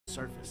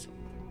surface.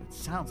 It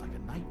sounds like a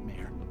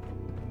nightmare.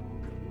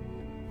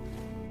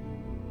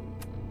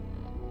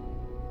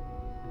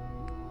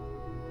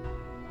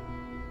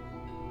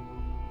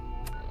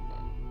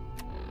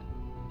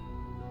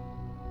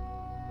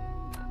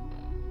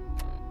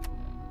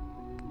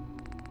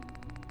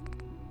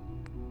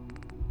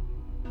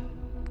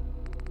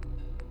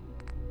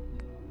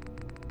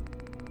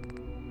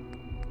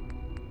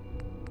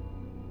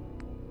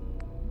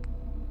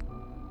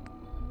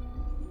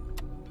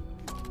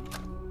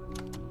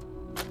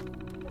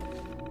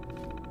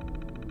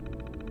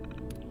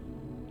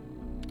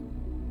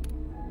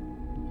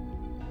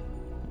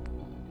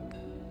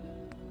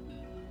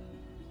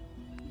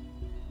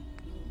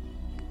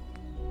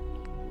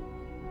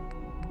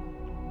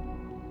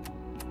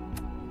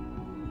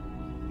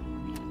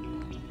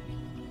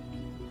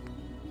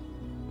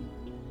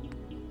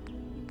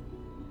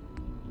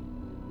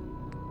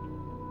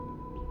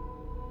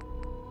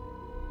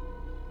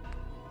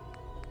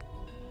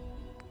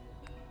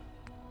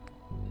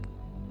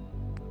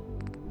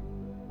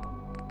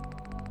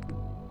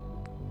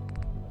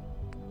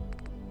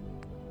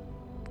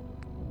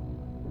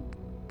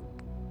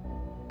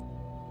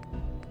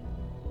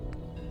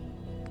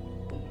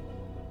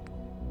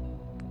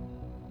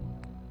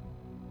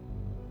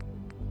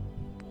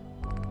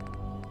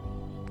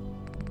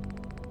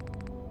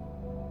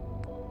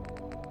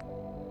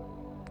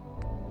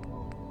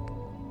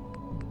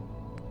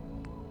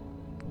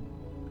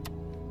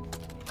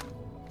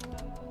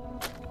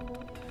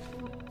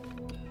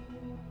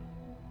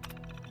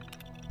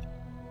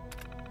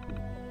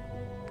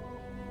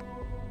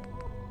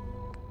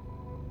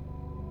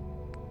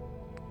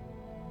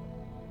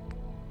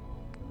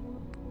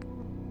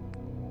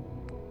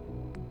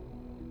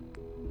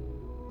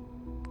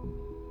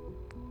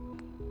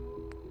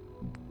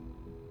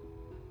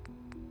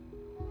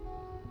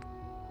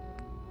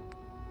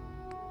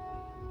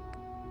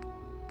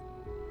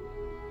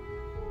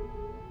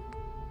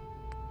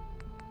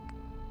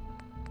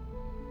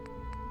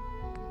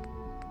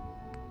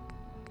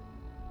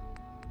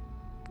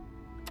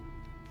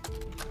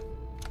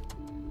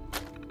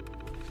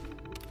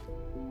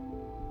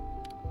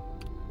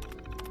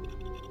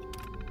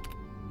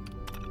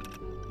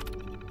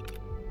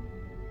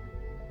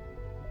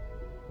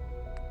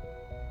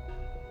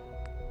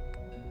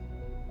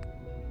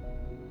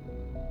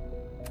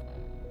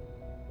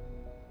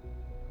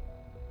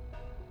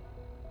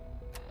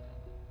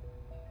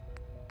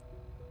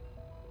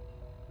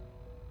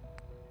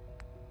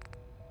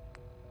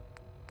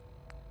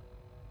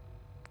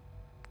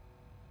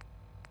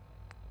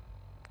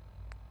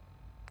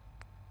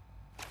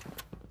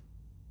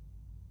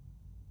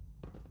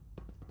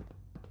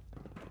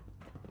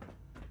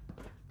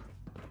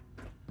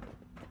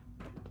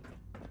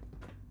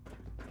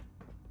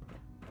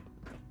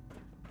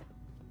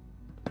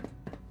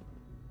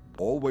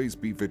 Always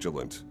be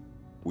vigilant.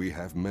 We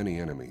have many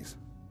enemies.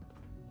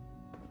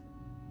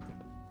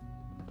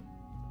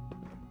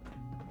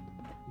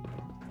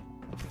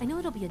 I know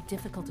it'll be a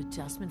difficult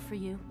adjustment for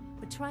you,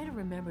 but try to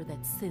remember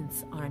that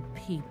synths aren't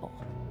people.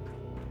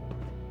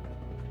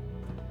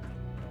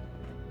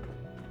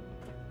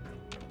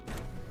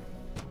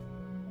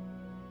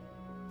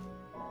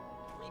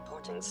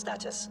 Reporting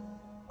status.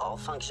 All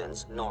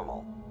functions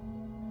normal.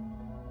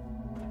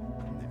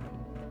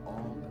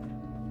 All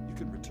done. You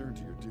can return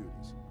to your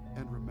duties,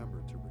 and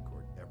remember to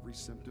record every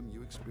symptom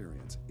you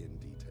experience in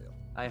detail.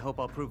 I hope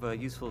I'll prove a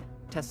useful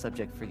test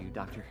subject for you,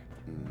 Doctor.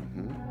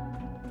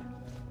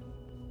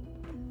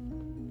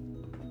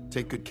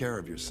 Take good care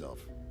of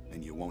yourself,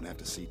 and you won't have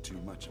to see too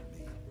much of me.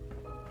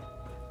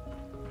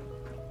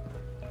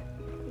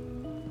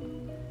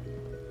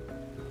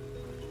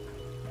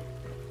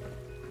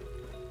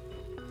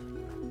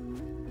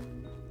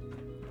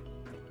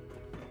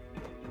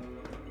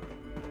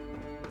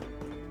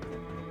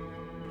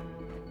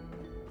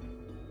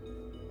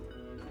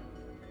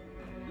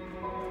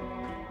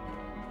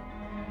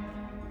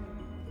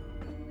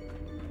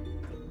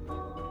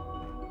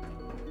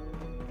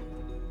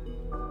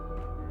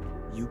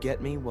 You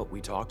get me what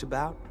we talked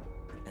about,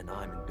 and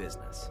I'm in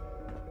business.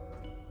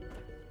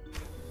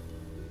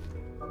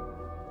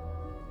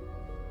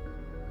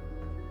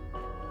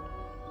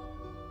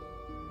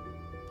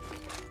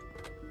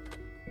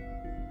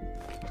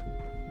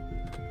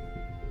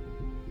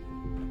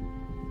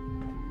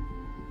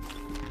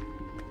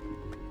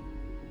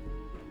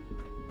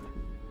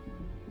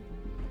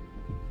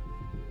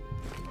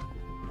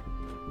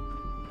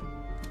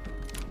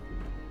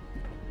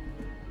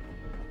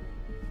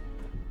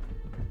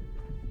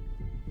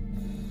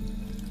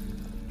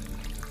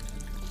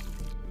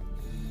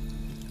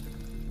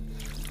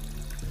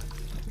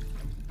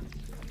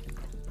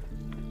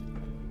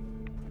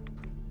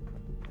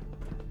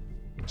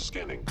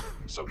 Scanning.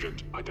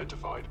 Subject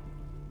identified.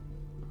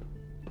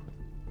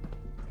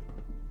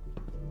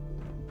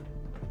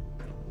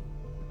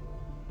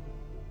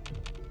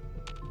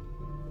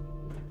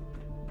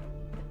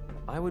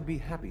 I would be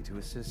happy to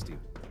assist you.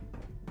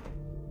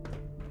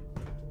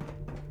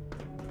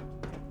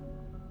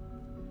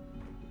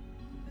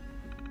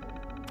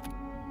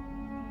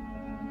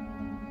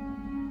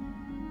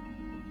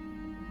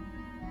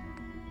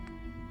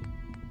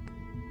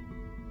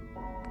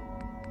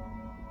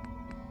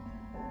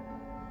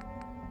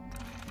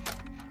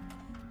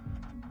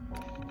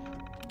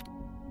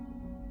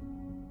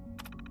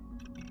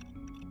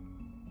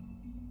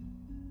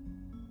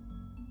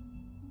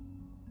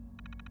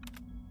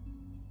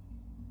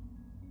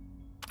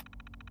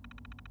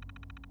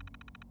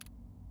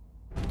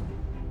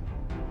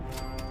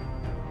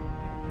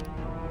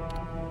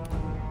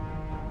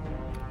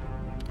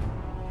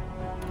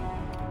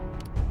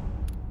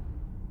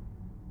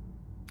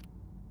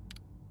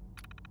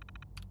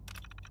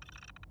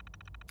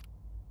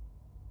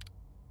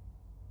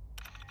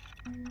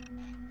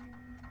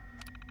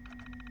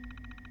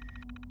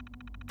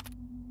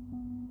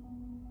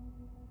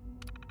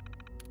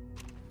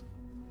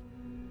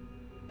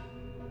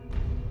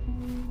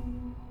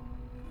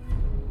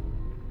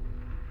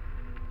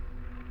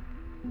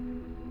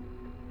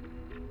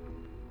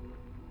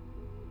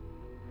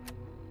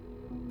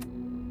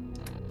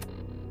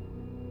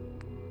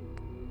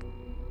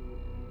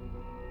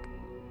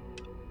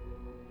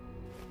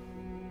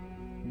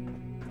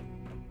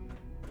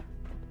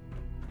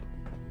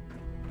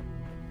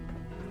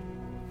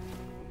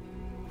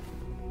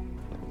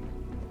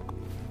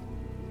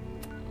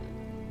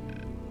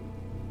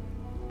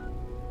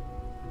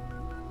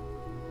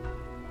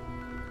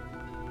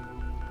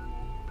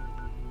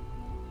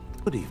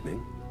 Good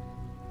evening.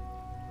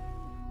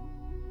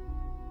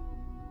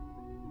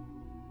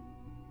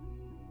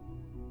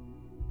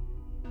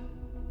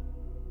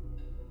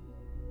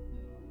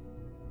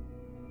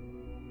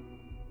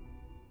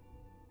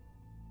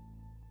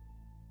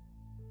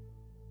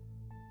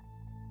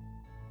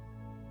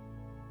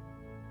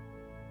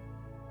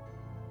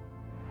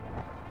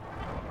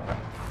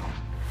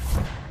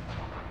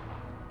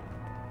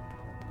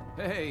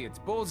 Hey, it's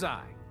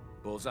Bullseye.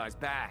 Bullseye's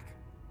back.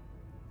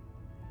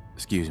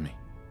 Excuse me.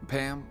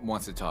 Pam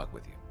wants to talk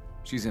with you.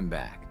 She's in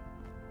back.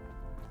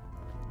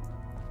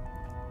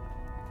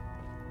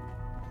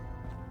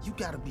 You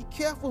gotta be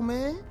careful,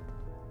 man.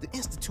 The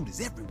Institute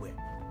is everywhere.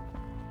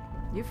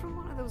 You from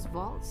one of those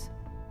vaults?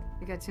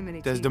 You got too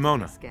many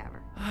Desdemona. teeth in the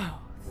scabbard.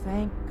 Oh,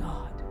 thank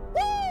God.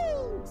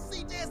 Woo!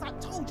 See, Jazz, I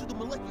told you the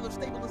molecular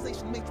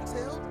stabilization matrix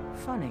held.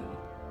 Funny,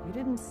 you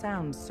didn't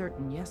sound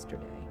certain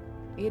yesterday.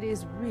 It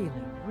is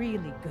really,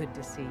 really good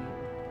to see you.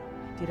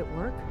 Did it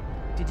work?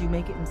 Did you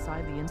make it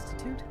inside the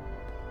Institute?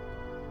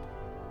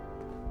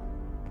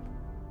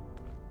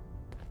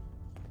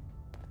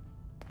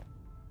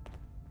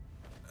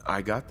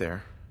 I got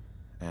there,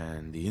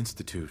 and the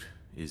Institute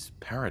is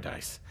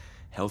paradise.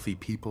 Healthy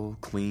people,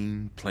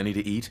 clean, plenty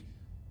to eat.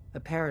 A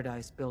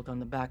paradise built on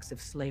the backs of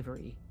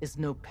slavery is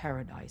no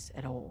paradise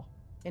at all.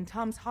 In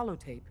Tom's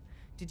holotape,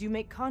 did you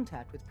make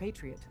contact with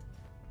Patriot?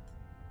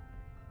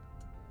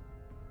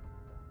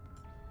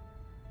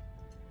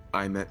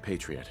 I met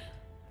Patriot.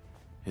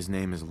 His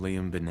name is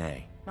Liam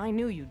Benet. I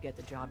knew you'd get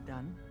the job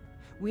done.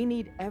 We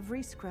need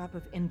every scrap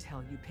of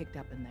intel you picked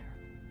up in there.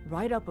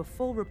 Write up a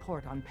full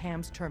report on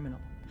Pam's terminal.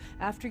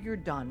 After you're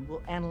done,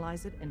 we'll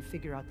analyze it and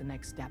figure out the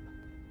next step.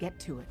 Get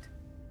to it.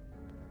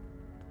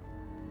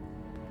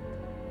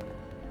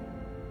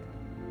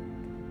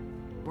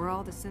 Where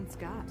all the synths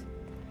got?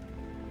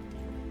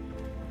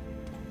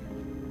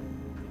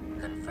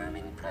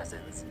 Confirming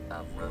presence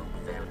of rogue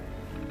variant.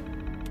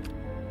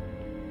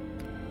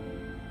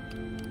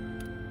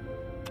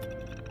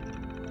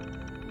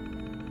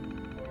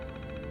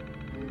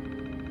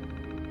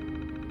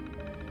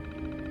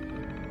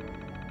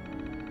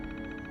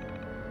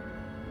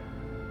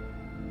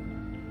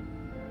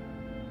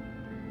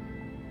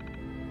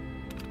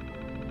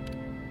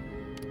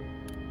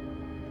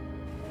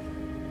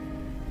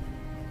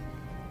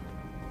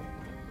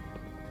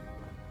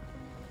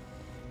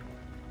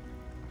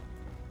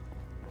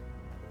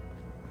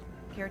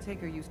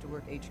 Caretaker used to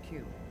work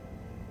HQ.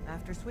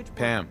 After switchboard...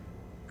 Pam.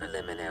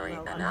 Preliminary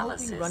well,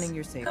 analysis I'm hoping running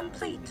your safe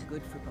complete. will be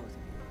good for both of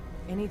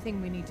you.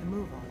 Anything we need to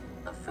move on?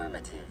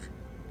 Affirmative.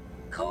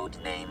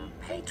 Codename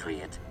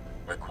Patriot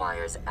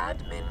requires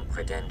admin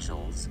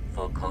credentials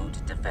for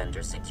Code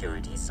Defender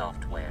security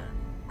software.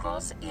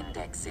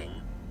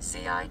 Cross-indexing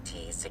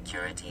CIT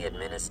security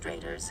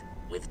administrators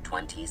with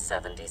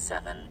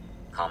 2077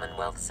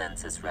 Commonwealth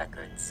Census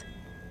records.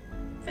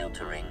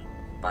 Filtering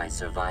by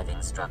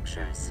surviving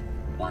structures.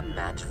 One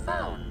match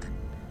found.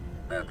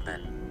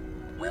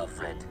 Bergman.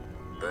 Wilfred.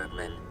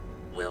 Bergman.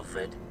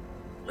 Wilfred.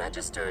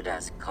 Registered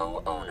as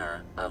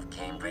co-owner of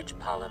Cambridge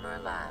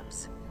Polymer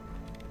Labs.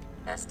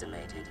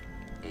 Estimated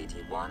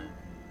 81%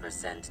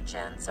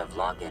 chance of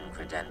login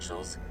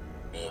credentials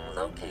being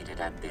located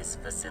at this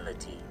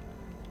facility.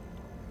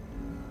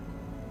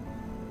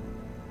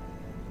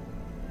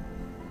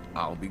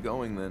 I'll be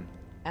going then.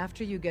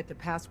 After you get the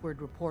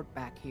password report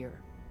back here.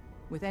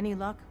 With any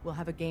luck, we'll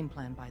have a game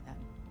plan by then.